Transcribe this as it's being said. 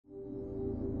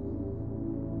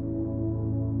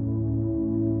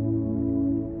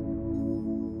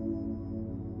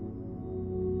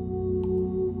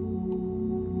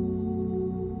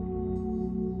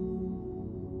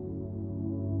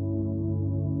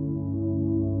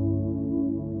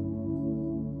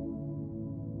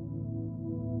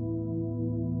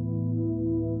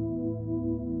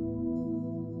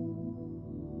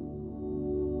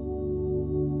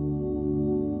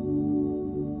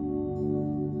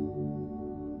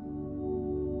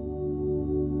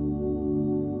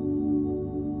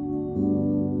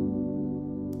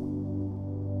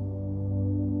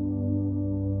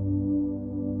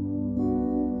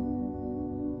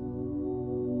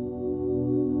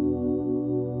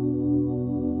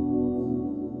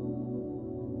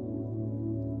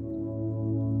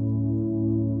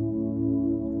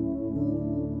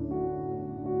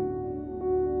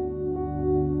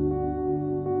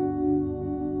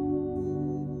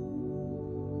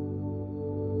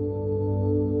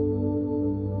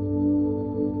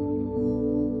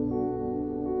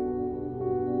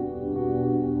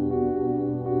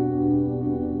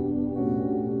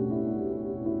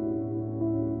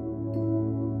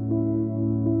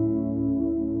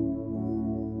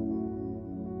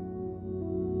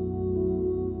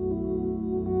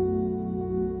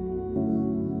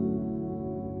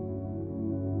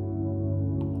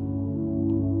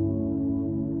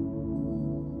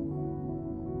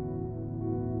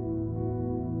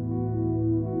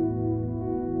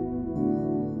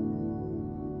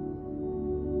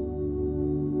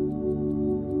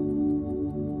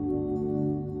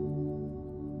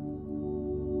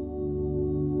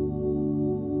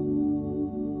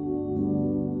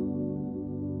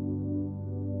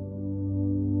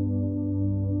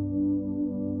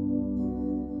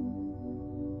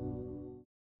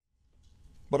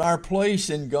But our place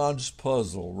in God's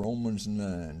puzzle, Romans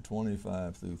 9,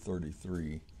 25 through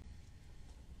 33.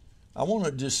 I want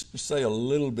to just say a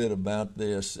little bit about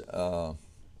this. I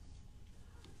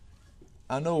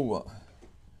know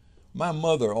my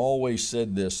mother always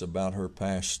said this about her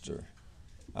pastor.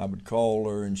 I would call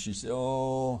her and she said,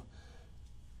 "Oh,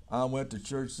 I went to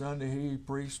church Sunday. He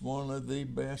preached one of the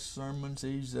best sermons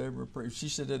he's ever preached." She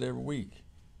said that every week.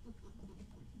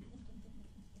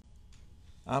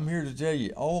 I'm here to tell you,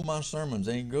 all my sermons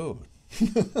ain't good.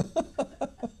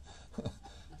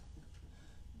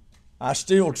 I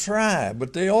still try,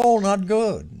 but they all not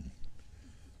good.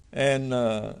 And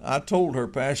I told her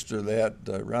pastor that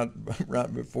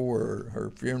right before her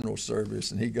funeral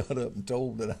service, and he got up and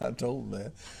told that I told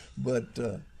that.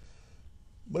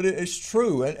 But it's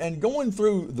true. And going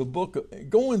through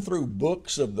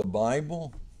books of the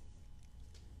Bible,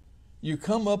 you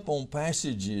come up on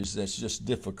passages that's just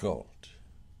difficult.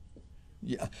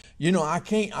 Yeah, you know, I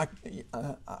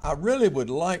really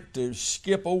would like to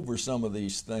skip over some of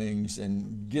these things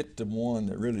and get to one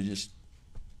that really just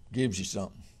gives you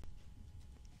something.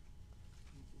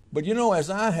 But you know, as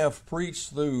I have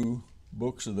preached through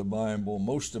books of the Bible,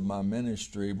 most of my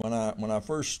ministry, when I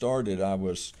first started, I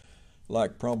was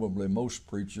like probably most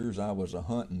preachers. I was a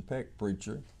hunt and peck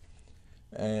preacher,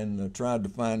 and tried to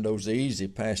find those easy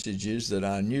passages that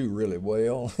I knew really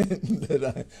well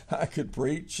that I could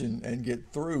preach and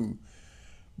get through.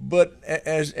 But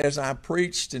as I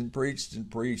preached and preached and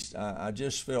preached, I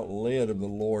just felt led of the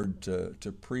Lord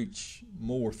to preach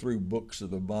more through books of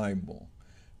the Bible.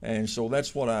 And so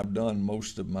that's what I've done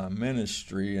most of my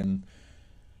ministry. And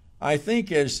I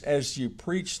think as you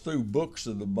preach through books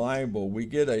of the Bible, we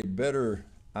get a better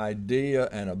idea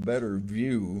and a better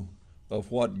view of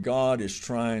what God is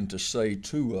trying to say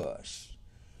to us.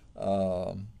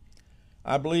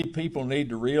 I believe people need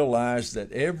to realize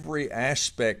that every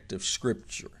aspect of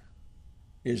Scripture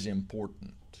is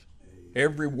important.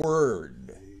 Every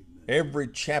word, every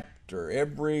chapter,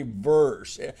 every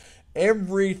verse,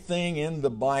 everything in the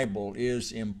Bible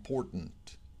is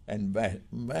important and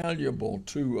valuable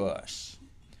to us.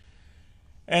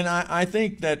 And I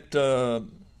think that,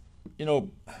 you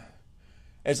know,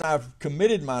 as I've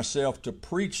committed myself to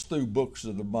preach through books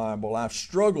of the Bible, I've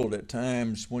struggled at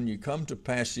times when you come to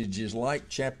passages like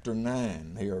chapter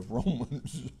 9 here of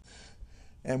Romans,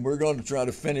 and we're going to try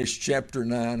to finish chapter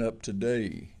 9 up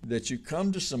today, that you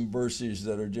come to some verses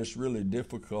that are just really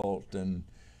difficult and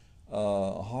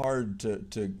hard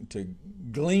to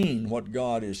glean what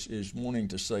God is wanting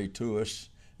to say to us,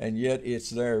 and yet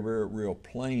it's there very real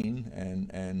plain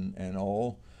and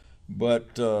all.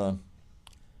 But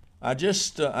I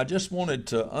just wanted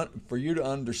for you to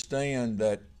understand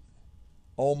that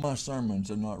all my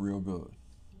sermons are not real good.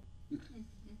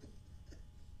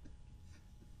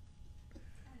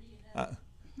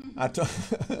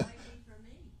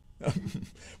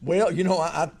 Well, you know,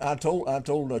 I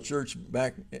told a church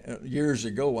back years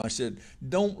ago. I said,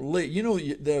 don't leave. You know,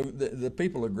 the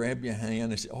people will grab your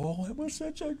hand and say, "Oh, it was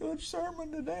such a good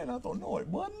sermon today," and I thought, no, it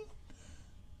wasn't.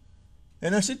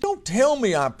 And I said, don't tell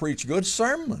me I preach good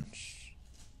sermons.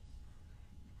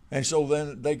 And so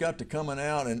then they got to coming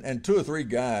out, and 2 or 3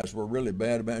 guys were really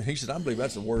bad about it. He said, I believe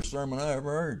that's the worst sermon I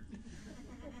ever heard.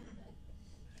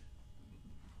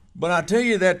 But I tell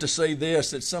you that to say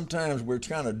this, that sometimes we're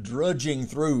kind of drudging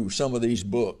through some of these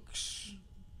books.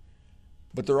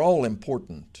 But they're all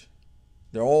important.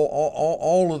 They're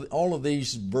all of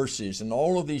these verses and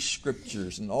all of these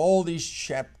scriptures and all these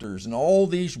chapters and all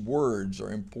these words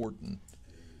are important.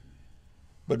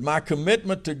 But my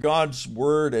commitment to God's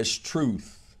Word as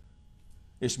truth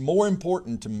is more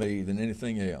important to me than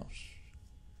anything else.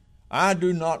 I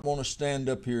do not want to stand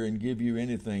up here and give you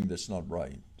anything that's not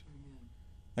right.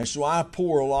 And so I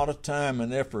pour a lot of time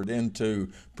and effort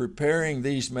into preparing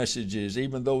these messages,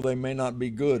 even though they may not be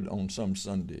good on some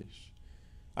Sundays.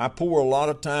 I pour a lot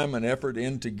of time and effort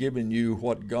into giving you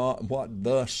what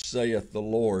thus saith the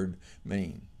Lord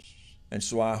means. And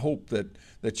so I hope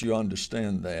that you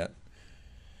understand that.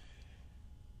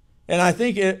 And I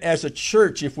think as a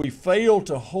church, if we fail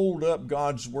to hold up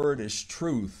God's Word as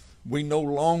truth, we no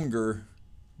longer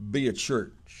be a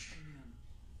church.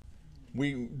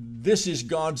 This is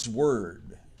God's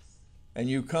Word, and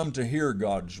you come to hear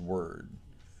God's Word.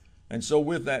 And so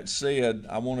with that said,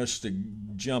 I want us to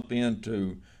jump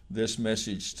into this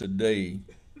message today.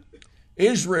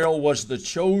 Israel was the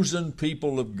chosen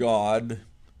people of God.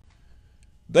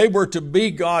 They were to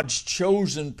be God's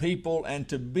chosen people and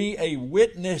to be a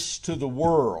witness to the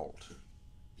world.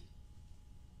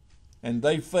 And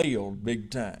they failed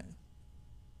big time.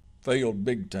 Failed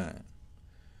big time.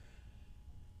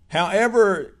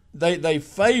 However, they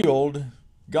failed,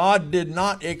 God did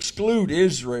not exclude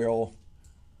Israel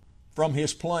from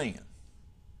his plan.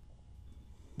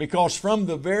 Because from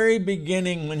the very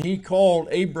beginning, when he called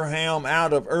Abraham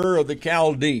out of Ur of the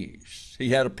Chaldees, he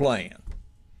had a plan.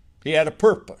 He had a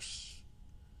purpose.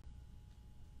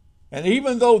 And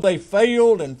even though they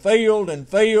failed and failed and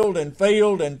failed and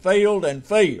failed and failed and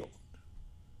failed,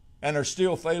 and are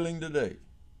still failing today,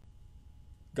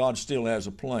 God still has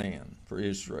a plan for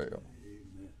Israel.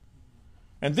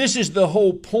 And this is the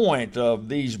whole point of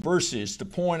these verses, to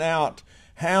point out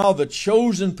how the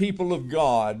chosen people of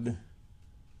God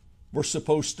were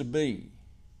supposed to be.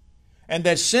 And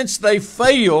that since they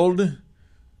failed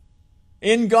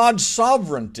in God's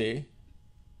sovereignty,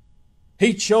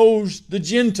 he chose the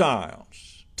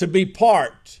Gentiles to be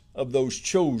part of those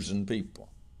chosen people.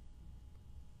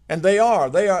 And they are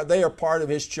part of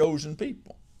his chosen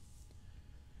people.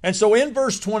 And so in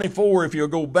verse 24, if you'll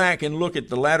go back and look at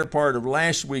the latter part of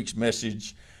last week's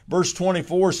message, verse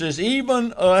 24 says,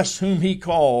 even us whom he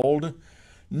called,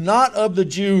 not of the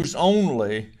Jews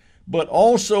only, but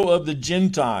also of the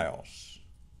Gentiles.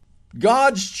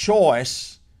 God's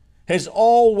choice has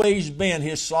always been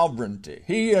his sovereignty.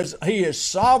 He has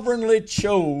sovereignly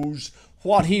chose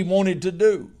what he wanted to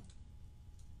do.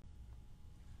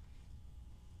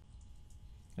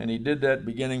 And he did that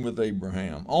beginning with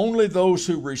Abraham. Only those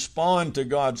who respond to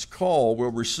God's call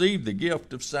will receive the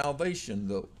gift of salvation,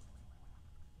 though.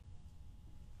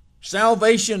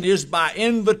 Salvation is by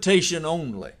invitation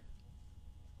only.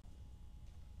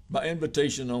 By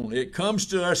invitation only. It comes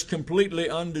to us completely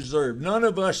undeserved. None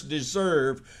of us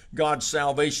deserve God's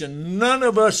salvation. None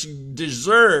of us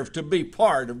deserve to be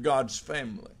part of God's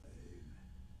family.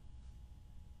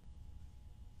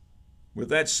 With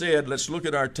that said, let's look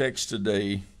at our text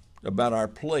today about our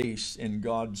place in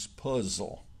God's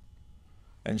puzzle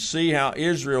and see how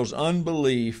Israel's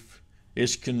unbelief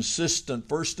is consistent,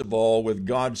 first of all, with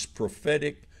God's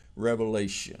prophetic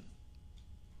revelation.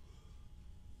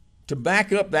 To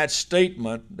back up that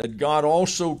statement that God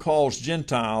also calls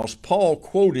Gentiles, Paul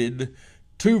quoted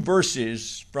 2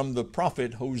 verses from the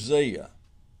prophet Hosea.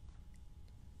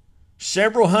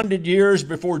 Several hundred years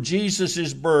before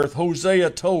Jesus' birth, Hosea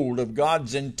told of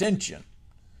God's intention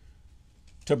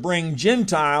to bring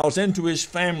Gentiles into his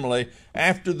family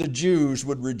after the Jews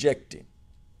would reject him.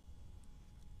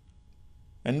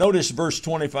 And notice verse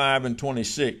 25 and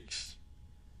 26.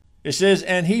 It says,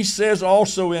 and he says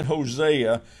also in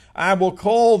Hosea, I will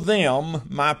call them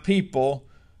my people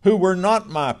who were not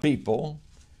my people,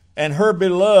 and her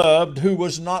beloved who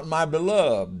was not my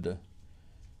beloved.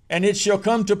 And it shall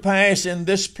come to pass in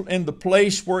the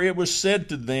place where it was said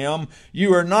to them,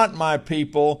 you are not my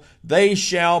people, they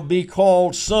shall be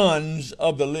called sons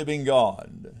of the living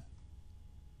God.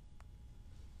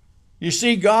 You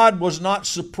see, God was not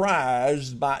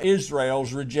surprised by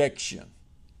Israel's rejection.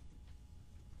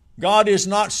 God is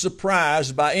not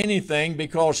surprised by anything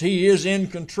because he is in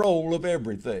control of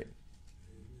everything.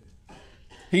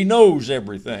 He knows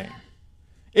everything.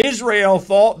 Israel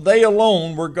thought they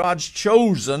alone were God's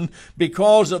chosen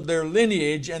because of their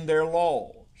lineage and their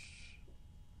laws.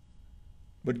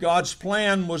 But God's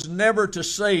plan was never to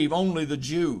save only the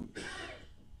Jews. It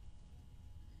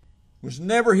was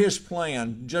never his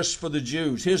plan just for the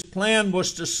Jews. His plan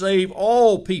was to save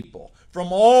all people from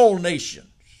all nations.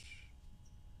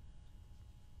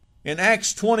 In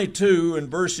Acts 22 and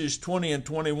verses 20 and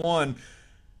 21,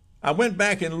 I went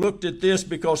back and looked at this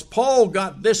because Paul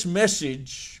got this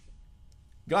message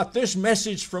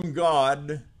from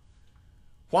God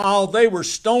while they were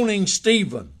stoning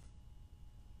Stephen.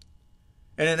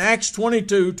 And in Acts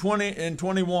 22, 20 and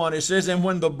 21, it says, and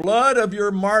when the blood of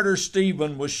your martyr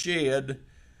Stephen was shed,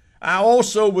 I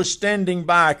also was standing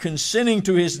by, consenting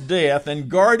to his death and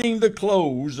guarding the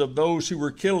clothes of those who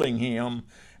were killing him.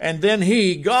 And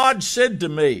then God said to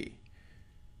me,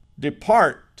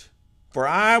 depart, for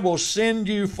I will send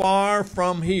you far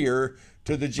from here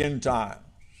to the Gentiles.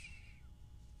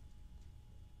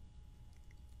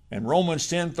 And Romans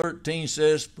 10:13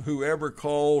 says, whoever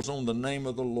calls on the name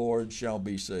of the Lord shall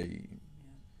be saved,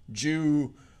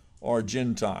 Jew or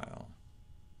Gentile.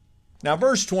 Now,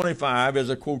 verse 25 is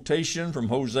a quotation from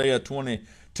Hosea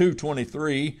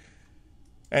 22:23,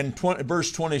 and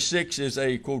verse 26 is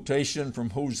a quotation from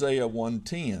Hosea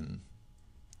 1:10.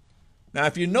 Now,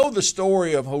 if you know the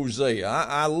story of Hosea,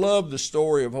 I love the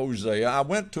story of Hosea. I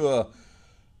went to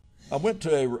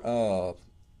a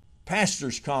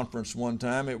pastor's conference one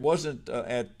time. It wasn't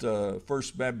at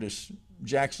First Baptist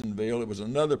Jacksonville. It was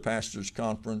another pastor's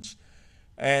conference.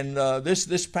 And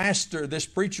this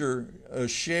preacher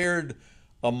shared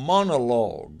a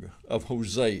monologue of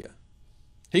Hosea.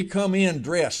 He come in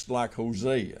dressed like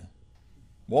Hosea,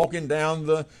 walking down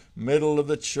the middle of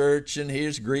the church, and he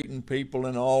is greeting people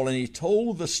and all, and he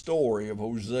told the story of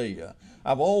Hosea.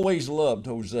 I've always loved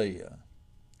Hosea.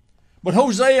 But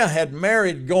Hosea had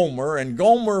married Gomer, and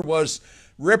Gomer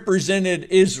represented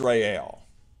Israel.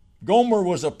 Gomer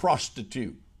was a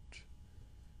prostitute.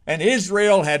 And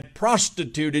Israel had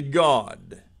prostituted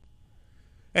God.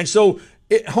 And so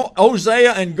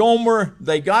Hosea and Gomer,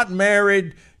 they got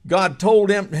married. God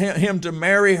told him to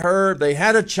marry her. They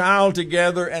had a child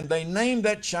together, and they named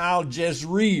that child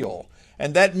Jezreel.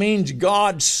 And that means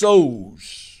God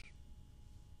sows.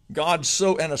 God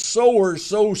sows, and a sower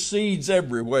sows seeds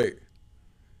everywhere.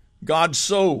 God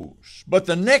sows. But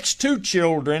the next two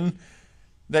children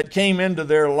that came into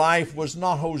their life was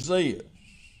not Hosea's.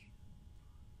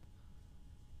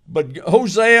 But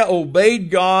Hosea obeyed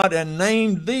God and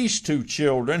named these two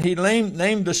children. He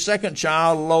named the second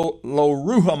child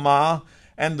Lo-Ruhamah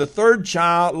and the third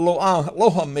child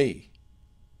Lo-Ammi,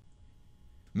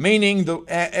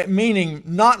 meaning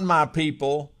not my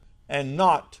people and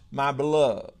not my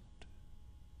beloved.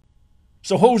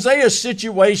 So Hosea's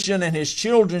situation and his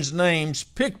children's names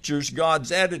pictures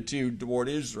God's attitude toward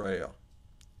Israel.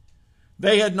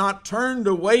 They had not turned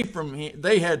away from him.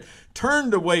 They had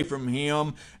turned away from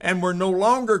him and were no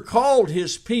longer called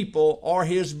his people or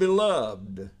his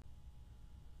beloved.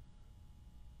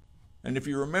 And if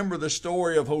you remember the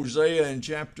story of Hosea in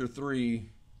chapter 3,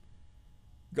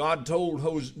 God told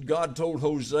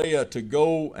Hosea to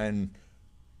go and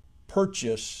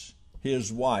purchase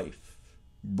his wife,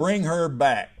 bring her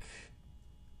back.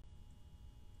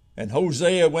 And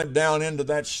Hosea went down into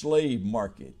that slave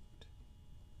market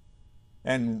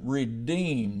and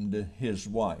redeemed his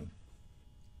wife,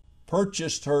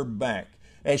 purchased her back.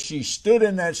 As she stood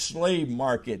in that slave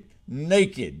market,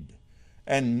 naked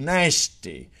and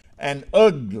nasty and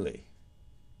ugly,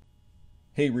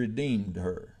 he redeemed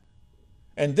her.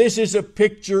 And this is a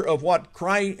picture of what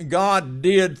God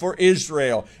did for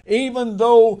Israel. Even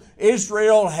though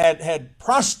Israel had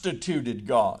prostituted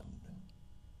God,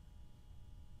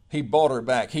 he bought her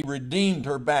back. He redeemed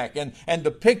her back. And the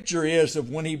picture is of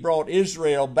when he brought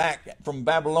Israel back from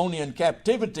Babylonian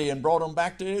captivity and brought them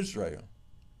back to Israel.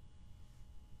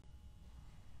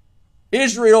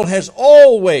 Israel has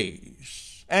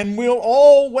always and will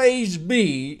always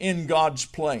be in God's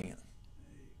plan.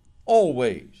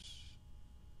 Always.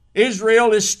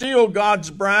 Israel is still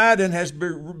God's bride and has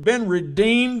been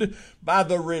redeemed by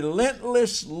the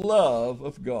relentless love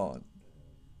of God.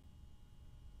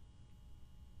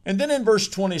 And then in verse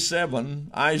 27,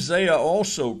 Isaiah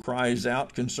also cries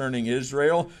out concerning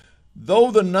Israel, though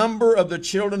the number of the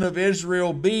children of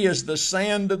Israel be as the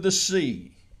sand of the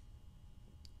sea.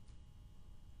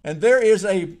 And there is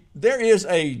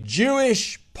a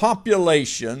Jewish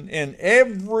population in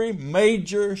every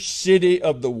major city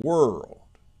of the world.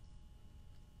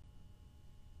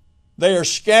 They are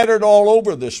scattered all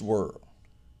over this world.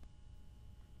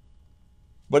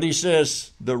 But he says,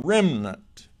 the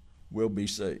remnant will be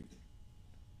saved.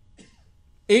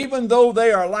 Even though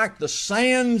they are like the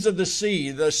sands of the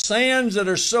sea, the sands that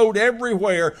are sowed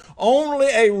everywhere, only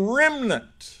a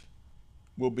remnant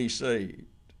will be saved.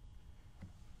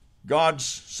 God's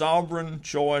sovereign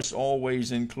choice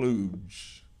always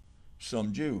includes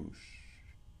some Jews.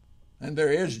 And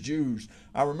there is Jews.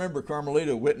 I remember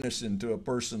Carmelita witnessing to a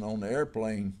person on the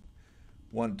airplane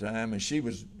one time, and she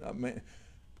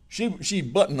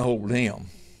buttonholed him.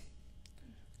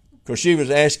 Because she was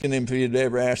asking him if he had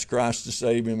ever asked Christ to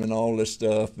save him and all this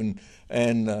stuff. And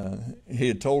he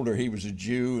had told her he was a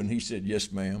Jew, and he said,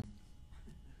 yes, ma'am.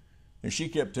 And she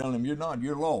kept telling him, you're not,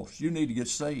 you're lost. You need to get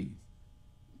saved.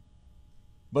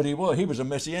 But he was a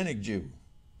Messianic Jew.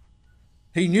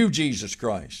 He knew Jesus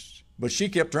Christ, but she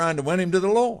kept trying to win him to the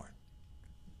Lord.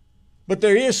 But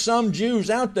there is some Jews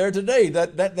out there today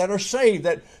that are saved,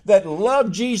 that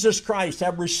love Jesus Christ,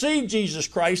 have received Jesus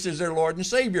Christ as their Lord and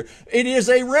Savior. It is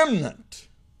a remnant.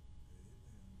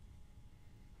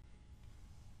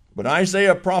 But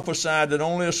Isaiah prophesied that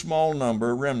only a small number,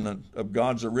 a remnant of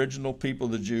God's original people,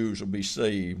 the Jews, will be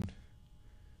saved.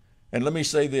 And let me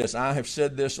say this, I have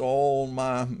said this all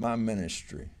my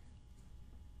ministry.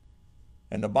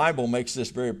 And the Bible makes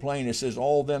this very plain. It says,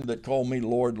 all them that call me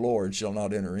Lord, Lord shall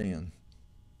not enter in.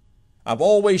 I've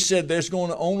always said there's going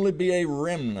to only be a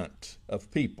remnant of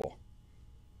people.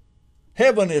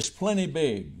 Heaven is plenty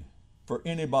big for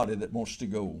anybody that wants to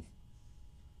go.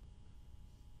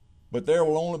 But there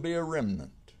will only be a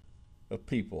remnant of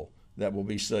people that will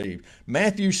be saved.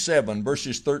 Matthew 7,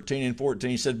 verses 13 and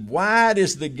 14 said, wide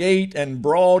is the gate and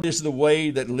broad is the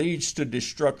way that leads to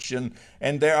destruction,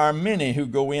 and there are many who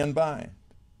go in by it.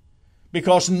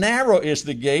 Because narrow is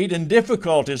the gate and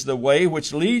difficult is the way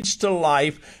which leads to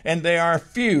life, and there are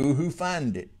few who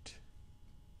find it.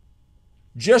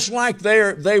 Just like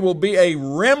they will be a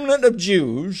remnant of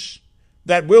Jews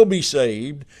that will be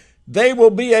saved, they will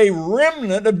be a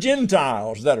remnant of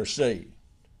Gentiles that are saved.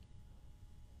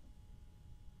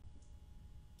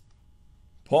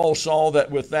 Paul saw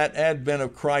that with that advent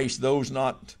of Christ, those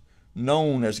not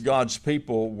known as God's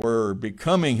people were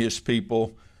becoming His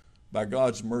people by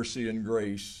God's mercy and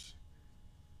grace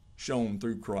shown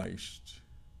through Christ.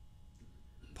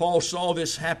 Paul saw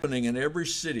this happening in every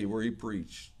city where he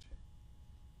preached.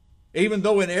 Even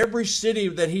though in every city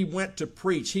that he went to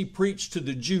preach, he preached to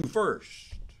the Jew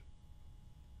first,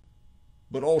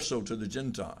 but also to the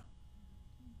Gentile.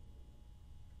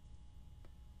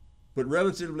 But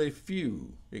relatively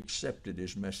few accepted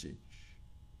his message.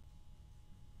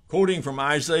 Quoting from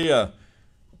Isaiah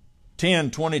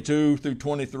 10:22 through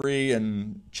 23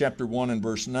 and chapter 1 and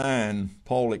verse 9,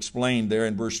 Paul explained there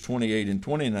in verse 28 and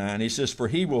 29, he says, "For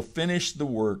he will finish the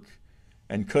work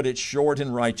and cut it short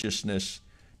in righteousness,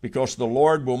 because the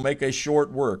Lord will make a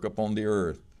short work upon the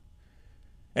earth.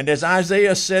 And as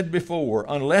Isaiah said before,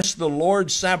 unless the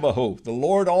Lord Sabaoth, the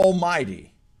Lord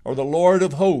Almighty, or the Lord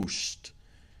of hosts,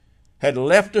 had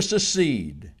left us a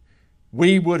seed,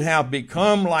 we would have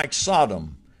become like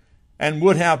Sodom and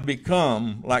would have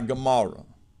become like Gomorrah."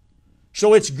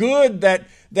 So it's good that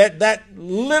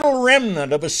little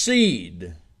remnant of a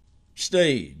seed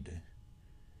stayed,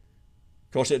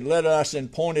 because it led us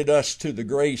and pointed us to the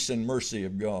grace and mercy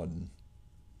of God.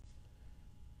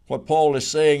 What Paul is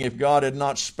saying, if God had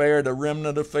not spared a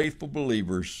remnant of faithful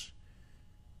believers,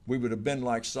 we would have been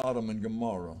like Sodom and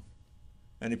Gomorrah.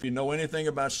 And if you know anything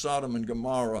about Sodom and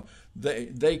Gomorrah,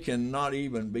 they cannot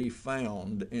even be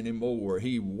found anymore.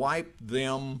 He wiped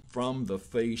them from the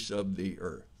face of the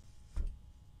earth.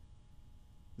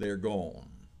 They're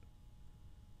gone.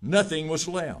 Nothing was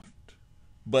left.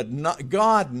 But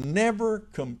God never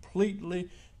completely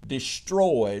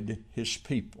destroyed His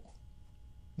people.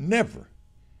 Never.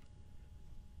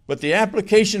 But the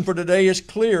application for today is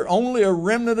clear. Only a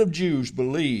remnant of Jews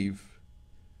believe,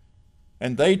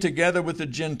 and they, together with the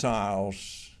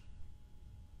Gentiles,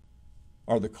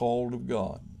 are the called of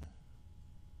God.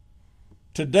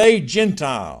 Today,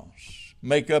 Gentiles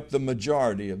make up the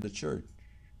majority of the church.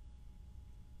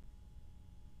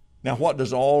 Now, what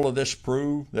does all of this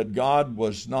prove? That God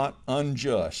was not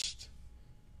unjust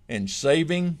in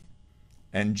saving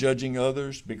and judging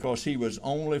others, because He was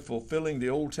only fulfilling the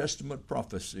Old Testament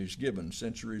prophecies given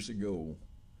centuries ago.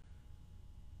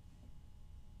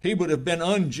 He would have been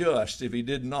unjust if He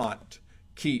did not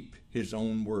keep His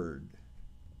own word.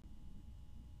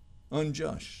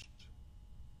 Unjust.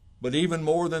 But even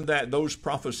more than that, those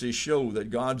prophecies show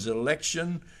that God's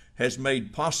election has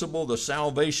made possible the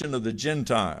salvation of the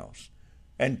Gentiles,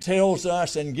 and tells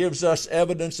us and gives us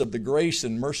evidence of the grace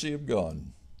and mercy of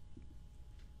God.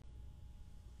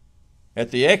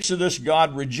 At the Exodus,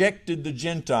 God rejected the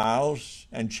Gentiles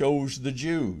and chose the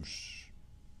Jews,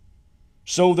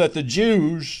 so that the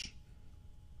Jews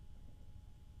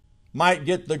might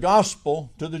get the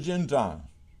gospel to the Gentiles.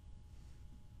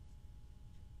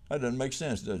 That doesn't make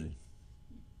sense, does it?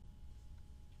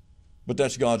 But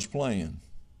that's God's plan.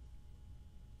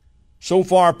 So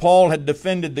far, Paul had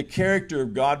defended the character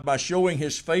of God by showing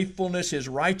His faithfulness, His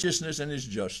righteousness, and His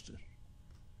justice.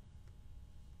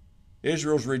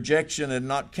 Israel's rejection had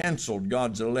not canceled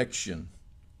God's election.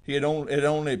 It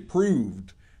only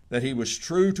proved that He was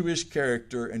true to His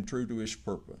character and true to His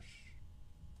purpose.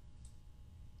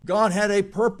 God had a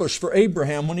purpose for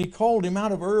Abraham when He called him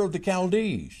out of Ur of the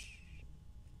Chaldees.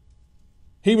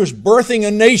 He was birthing a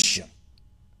nation.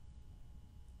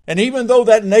 And even though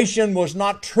that nation was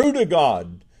not true to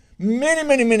God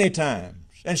many times,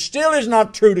 and still is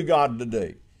not true to God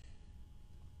today,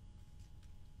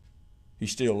 He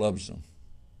still loves them.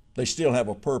 They still have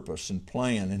a purpose and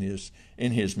plan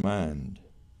in His mind.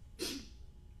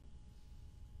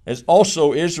 As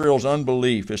also, Israel's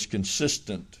unbelief is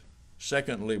consistent,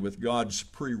 secondly, with God's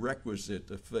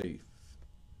prerequisite of faith.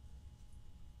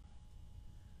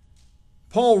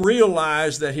 Paul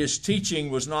realized that his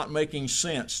teaching was not making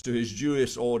sense to his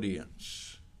Jewish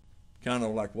audience. Kind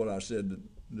of like what I said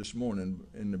this morning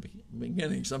in the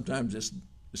beginning. Sometimes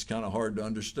it's kind of hard to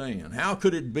understand. How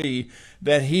could it be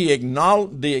that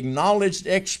the acknowledged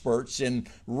experts in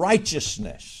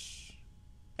righteousness,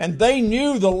 and they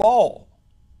knew the law.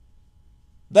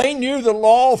 They knew the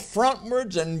law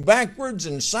frontwards and backwards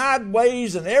and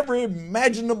sideways and every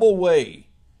imaginable way.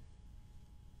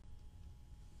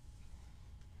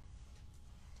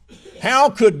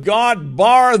 How could God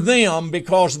bar them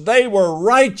because they were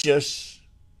righteous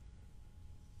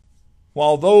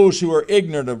while those who are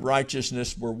ignorant of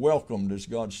righteousness were welcomed as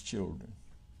God's children.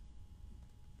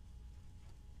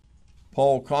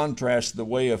 Paul contrasts the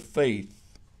way of faith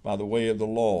by the way of the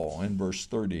law in verse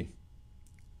 30.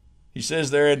 He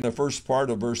says there in the first part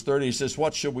of verse 30, he says,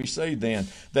 "What shall we say then?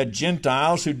 That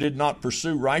Gentiles who did not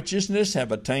pursue righteousness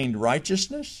have attained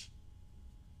righteousness?"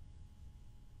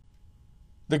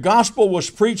 The gospel was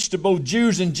preached to both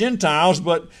Jews and Gentiles,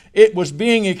 but it was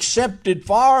being accepted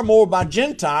far more by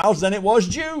Gentiles than it was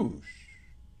Jews.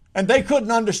 And they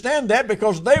couldn't understand that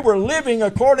because they were living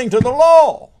according to the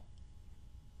law.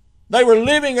 They were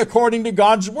living according to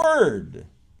God's Word.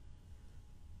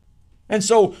 And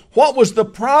so what was the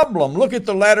problem? Look at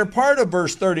the latter part of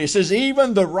verse 30. It says,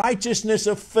 even the righteousness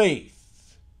of faith.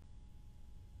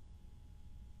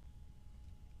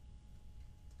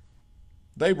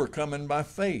 They were coming by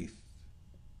faith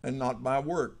and not by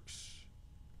works.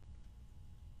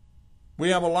 We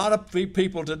have a lot of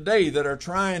people today that are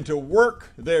trying to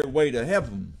work their way to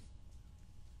heaven.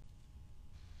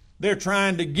 They're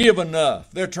trying to give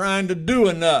enough. They're trying to do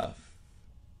enough.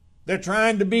 They're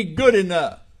trying to be good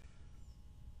enough.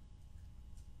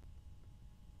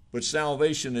 But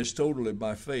salvation is totally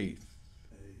by faith.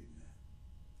 Amen.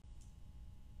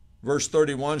 Verse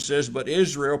 31 says, "But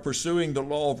Israel, pursuing the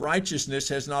law of righteousness,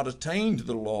 has not attained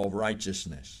the law of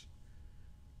righteousness."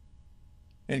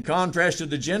 In contrast to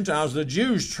the Gentiles, the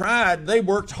Jews tried, they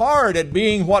worked hard at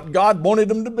being what God wanted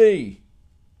them to be.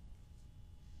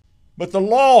 But the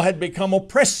law had become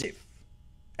oppressive.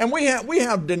 And we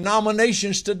have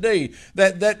denominations today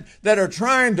that are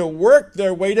trying to work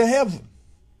their way to heaven.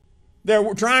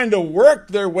 They're trying to work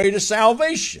their way to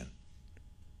salvation.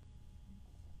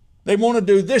 They want to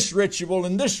do this ritual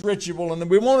and this ritual, and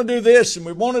we want to do this and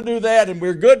we want to do that, and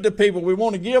we're good to people. We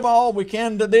want to give all we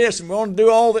can to this, and we want to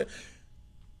do all that.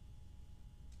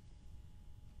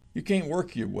 You can't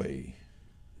work your way.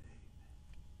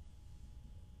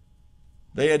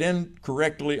 They had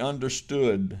incorrectly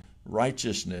understood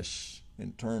righteousness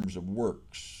in terms of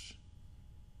works.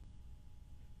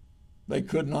 They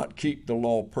could not keep the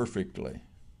law perfectly.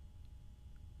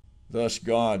 Thus,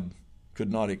 God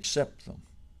could not accept them.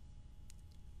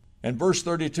 And verse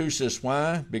 32 says,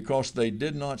 why? Because they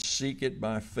did not seek it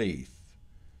by faith,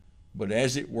 but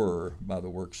as it were by the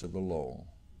works of the law.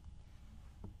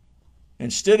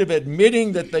 Instead of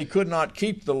admitting that they could not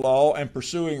keep the law and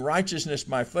pursuing righteousness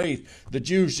by faith, the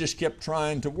Jews just kept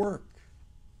trying to work.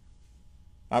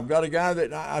 I've got a guy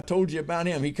that I told you about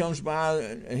him. He comes by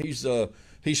and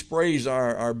he sprays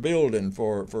our building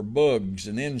for bugs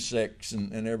and insects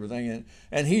and everything.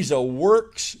 And he's a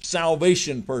works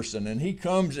salvation person. And he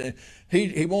comes and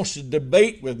he wants to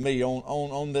debate with me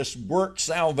on this work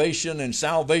salvation and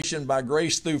salvation by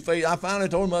grace through faith. I finally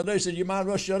told him the other day, I said, you might as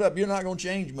well shut up. You're not going to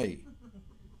change me.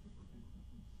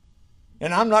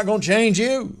 And I'm not going to change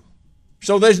you.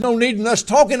 So there's no need in us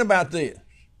talking about this.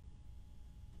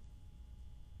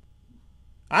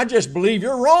 I just believe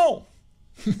you're wrong.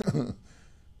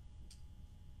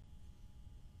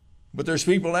 But there's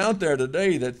people out there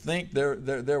today that think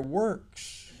they're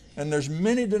works. And there's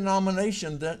many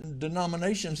denominations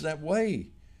that way,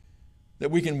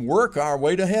 that we can work our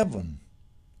way to heaven.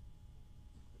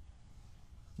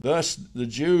 Thus, the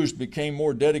Jews became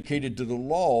more dedicated to the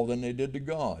law than they did to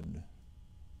God.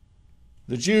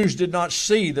 The Jews did not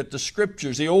see that the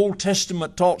Scriptures, the Old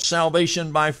Testament, taught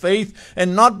salvation by faith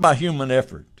and not by human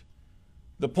effort.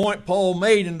 The point Paul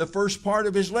made in the first part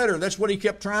of his letter, that's what he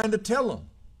kept trying to tell them.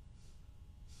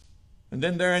 And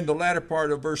then there in the latter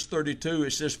part of verse 32,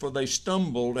 it says, for they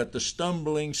stumbled at the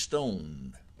stumbling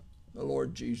stone, the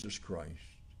Lord Jesus Christ.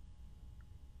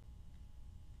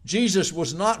 Jesus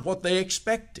was not what they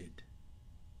expected.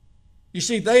 You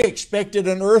see, they expected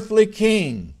an earthly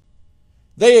king.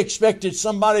 They expected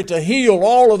somebody to heal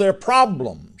all of their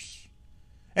problems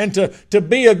and to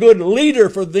be a good leader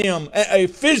for them, a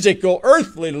physical,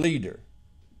 earthly leader.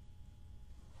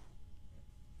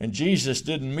 And Jesus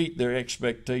didn't meet their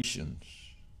expectations.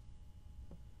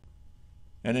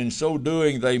 And in so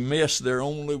doing, they missed their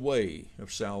only way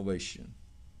of salvation.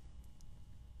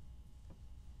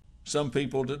 Some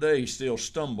people today still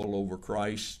stumble over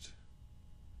Christ.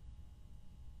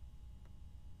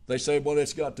 They say, well,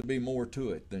 it's got to be more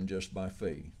to it than just by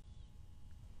faith.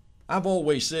 I've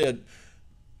always said,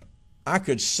 I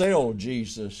could sell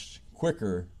Jesus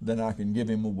quicker than I can give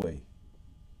him away.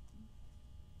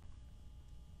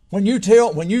 When you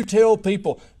tell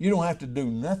people you don't have to do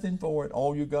nothing for it,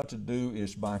 all you got to do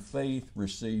is by faith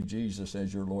receive Jesus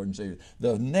as your Lord and Savior.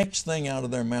 The next thing out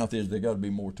of their mouth is there's got to be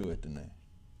more to it than that.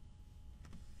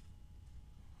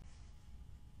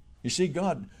 You see,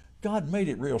 God made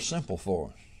it real simple for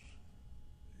us.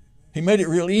 He made it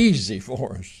real easy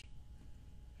for us.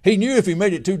 He knew if he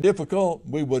made it too difficult,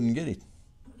 we wouldn't get it.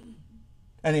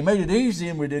 And he made it easy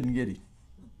and we didn't get it.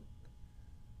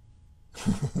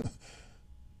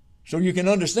 So you can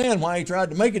understand why he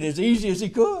tried to make it as easy as he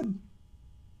could.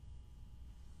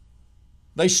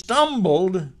 They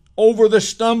stumbled over the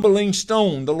stumbling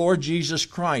stone, the Lord Jesus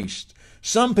Christ.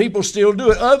 Some people still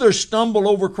do it. Others stumble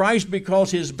over Christ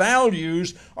because his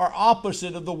values are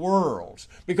opposite of the world's,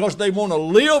 because they want to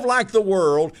live like the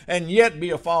world and yet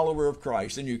be a follower of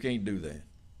Christ, and you can't do that.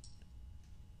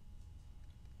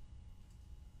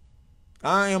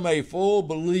 I am a full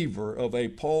believer of a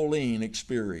Pauline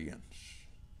experience.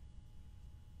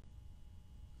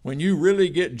 When you really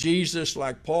get Jesus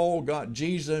like Paul got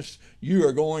Jesus, you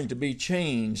are going to be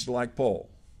changed like Paul.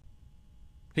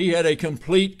 He had a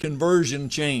complete conversion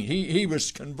change. He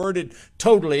was converted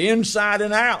totally inside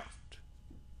and out.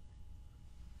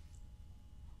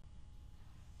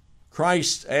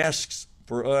 Christ asks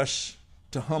for us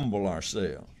to humble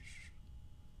ourselves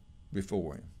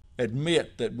before him.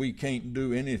 Admit that we can't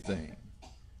do anything.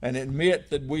 And admit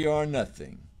that we are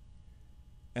nothing.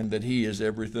 And that he is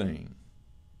everything.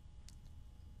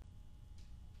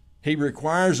 He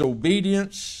requires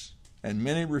obedience, and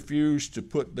many refuse to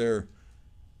put their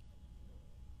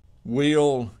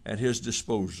will at his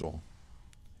disposal,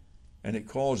 and it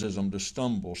causes them to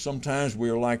stumble. Sometimes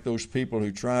we are like those people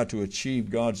who try to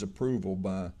achieve God's approval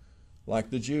by,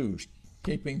 like the Jews,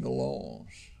 keeping the laws.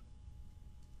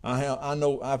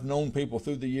 I've known people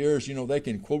through the years, they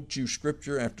can quote you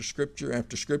scripture after scripture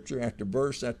after scripture after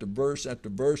verse after verse after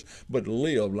verse, but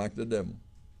live like the devil.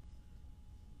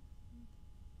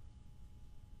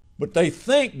 But they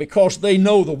think because they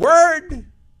know the Word,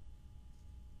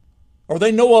 or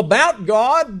they know about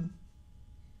God,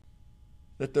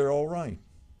 that they're all right.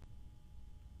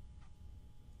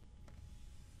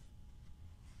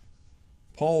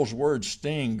 Paul's words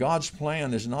sting. God's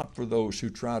plan is not for those who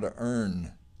try to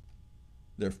earn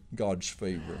God's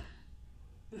favor.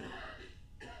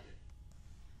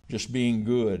 Just being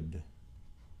good.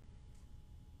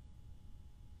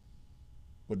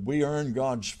 But we earn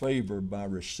God's favor by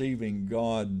receiving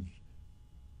God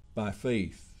by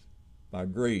faith. By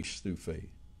grace through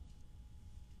faith.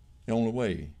 The only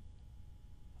way.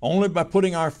 Only by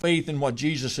putting our faith in what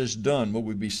Jesus has done will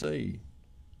we be saved.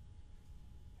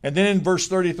 And then in verse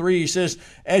 33 he says,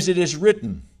 as it is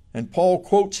written, and Paul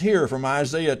quotes here from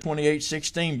Isaiah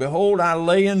 28:16, behold, I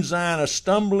lay in Zion a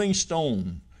stumbling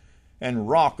stone and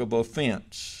rock of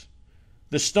offense.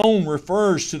 The stone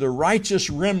refers to the righteous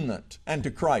remnant and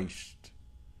to Christ.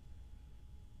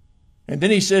 And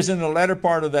then he says in the latter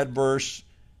part of that verse,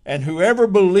 and whoever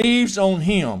believes on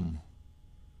him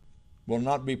will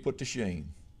not be put to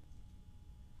shame.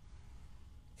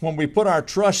 When we put our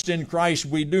trust in Christ,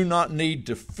 we do not need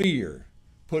to fear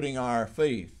putting our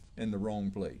faith in the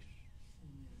wrong place.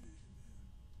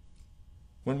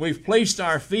 When we've placed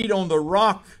our feet on the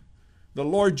rock, the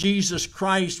Lord Jesus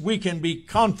Christ, we can be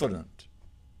confident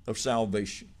of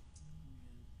salvation.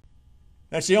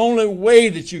 That's the only way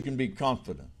that you can be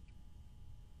confident.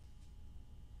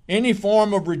 Any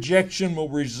form of rejection will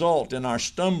result in our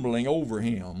stumbling over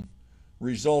him,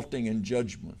 resulting in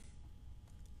judgment.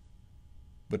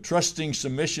 But trusting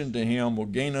submission to him will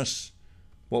gain us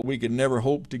what we could never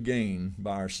hope to gain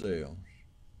by ourselves.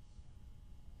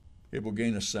 It will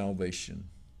gain us salvation.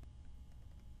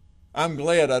 I'm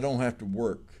glad I don't have to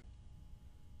work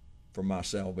for my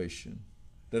salvation,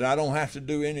 that I don't have to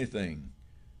do anything.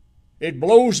 It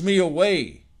blows me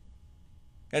away,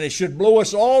 and it should blow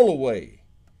us all away,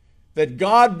 that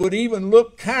God would even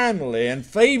look kindly and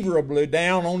favorably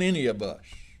down on any of us.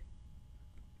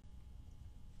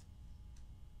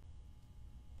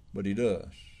 But he does.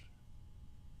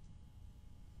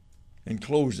 In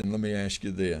closing, let me ask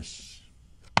you this.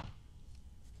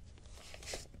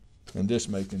 And this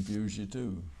may confuse you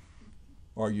too.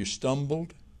 Are you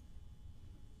stumbled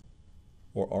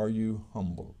or are you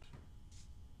humbled?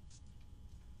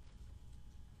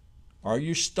 Are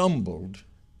you stumbled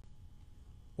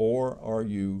or are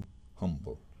you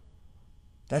humbled?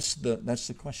 That's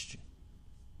the question.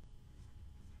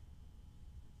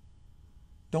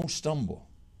 Don't stumble,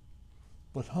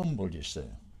 but humble yourself.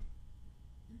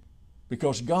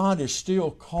 Because God is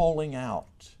still calling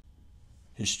out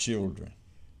his children.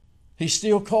 He's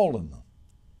still calling them.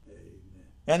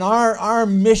 And our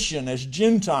mission as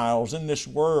Gentiles in this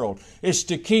world is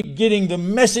to keep getting the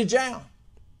message out.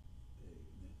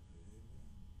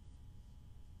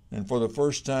 And for the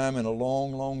first time in a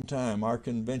long, long time, our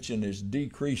convention is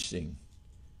decreasing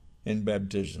in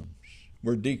baptisms.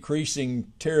 We're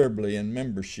decreasing terribly in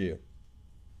membership.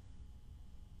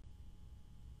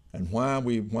 And why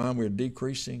we're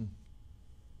decreasing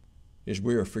is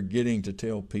we are forgetting to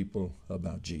tell people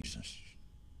about Jesus.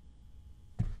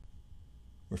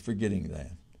 We're forgetting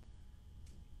that.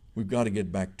 We've got to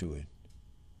get back to it.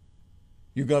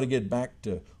 You've got to get back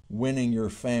to winning your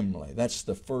family. That's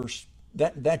the first.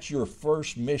 That's your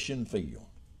first mission field.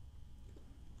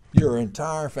 Your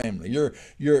entire family. Your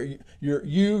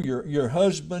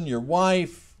husband, your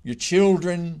wife, your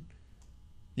children,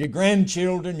 your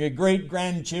grandchildren, your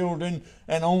great-grandchildren,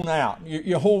 and on out.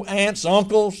 Your whole aunts,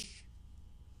 uncles.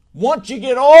 Once you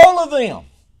get all of them,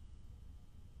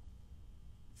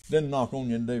 then knock on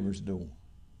your neighbor's door.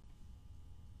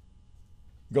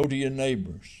 Go to your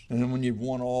neighbors. And then when you've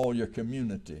won all your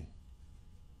community,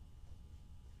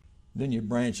 then you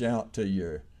branch out to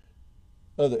your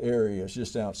other areas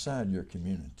just outside your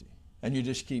community. And you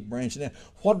just keep branching out.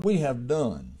 What we have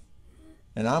done,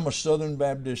 and I'm a Southern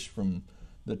Baptist from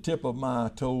the tip of my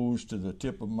toes to the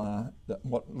tip of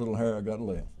what little hair I got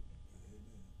left.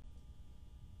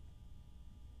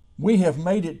 We have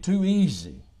made it too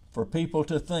easy for people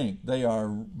to think they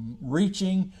are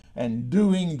reaching and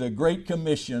doing the Great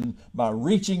Commission by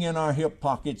reaching in our hip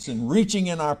pockets and reaching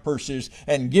in our purses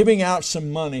and giving out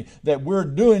some money, that we're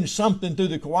doing something through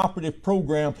the cooperative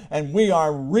program, and we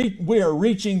are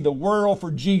reaching the world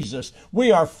for Jesus.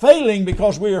 We are failing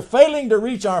because we are failing to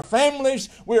reach our families.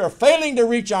 We are failing to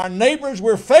reach our neighbors.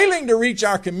 We're failing to reach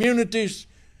our communities.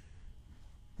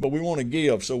 But we want to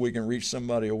give so we can reach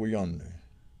somebody over yonder.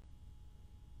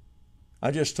 I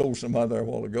just told somebody there a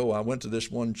while ago, I went to this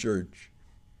one church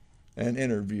and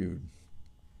interviewed.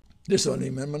 This wasn't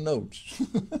even in my notes.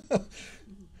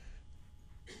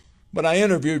 But I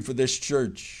interviewed for this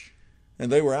church,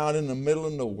 and they were out in the middle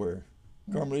of nowhere.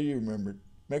 Carmela, you remember it.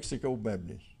 Mexico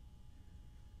Baptist.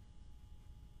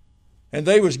 And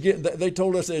they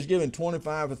told us they was giving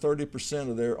 25 or 30%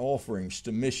 of their offerings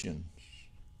to missions.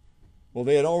 Well,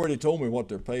 they had already told me what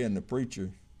they're paying the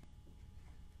preacher.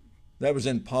 That was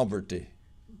in poverty.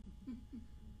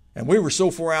 And we were so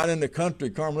far out in the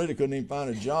country, Carmelita couldn't even find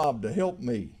a job to help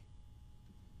me.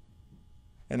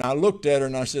 And I looked at her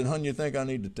and I said, "Hon, you think I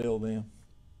need to tell them?"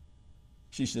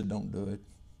 She said, "Don't do it."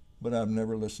 But I've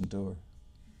never listened to her.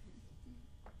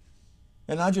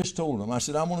 And I just told them, I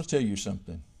said, "I want to tell you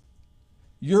something.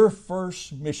 Your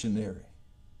first missionary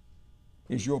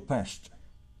is your pastor.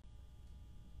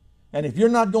 And if you're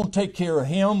not going to take care of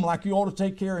him like you ought to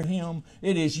take care of him,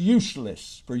 it is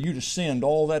useless for you to send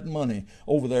all that money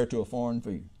over there to a foreign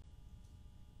field."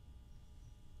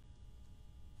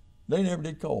 They never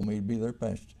did call me to be their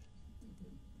pastor.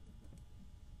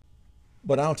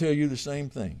 But I'll tell you the same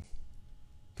thing.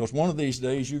 Because one of these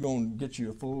days you're going to get you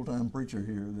a full-time preacher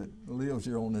here that lives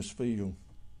here on this field.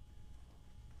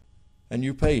 And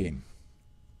you pay him.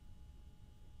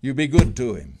 You be good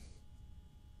to him.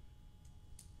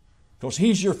 Because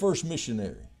he's your first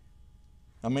missionary.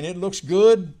 I mean, it looks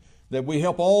good that we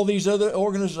help all these other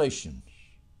organizations.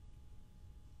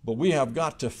 But we have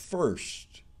got to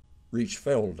first reach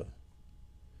Felda.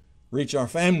 Reach our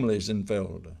families in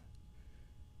Felda.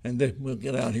 And then we'll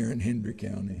get out here in Hendry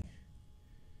County.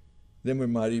 Then we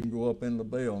might even go up in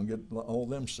LaBelle and get all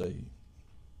them saved.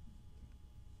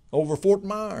 Over Fort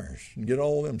Myers and get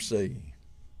all them saved.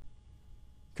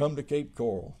 Come to Cape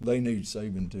Coral. They need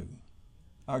saving too.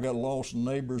 I got lost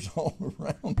neighbors all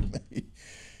around me.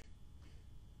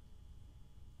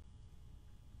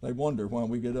 They wonder why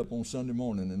we get up on Sunday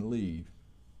morning and leave.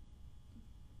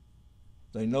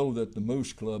 They know that the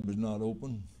Moose Club is not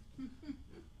open.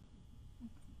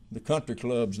 The country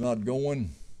club's not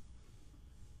going.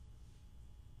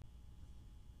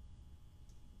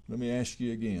 Let me ask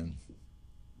you again.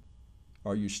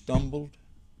 Are you stumbled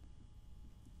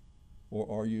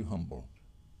or are you humbled?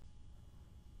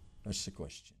 That's the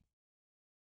question.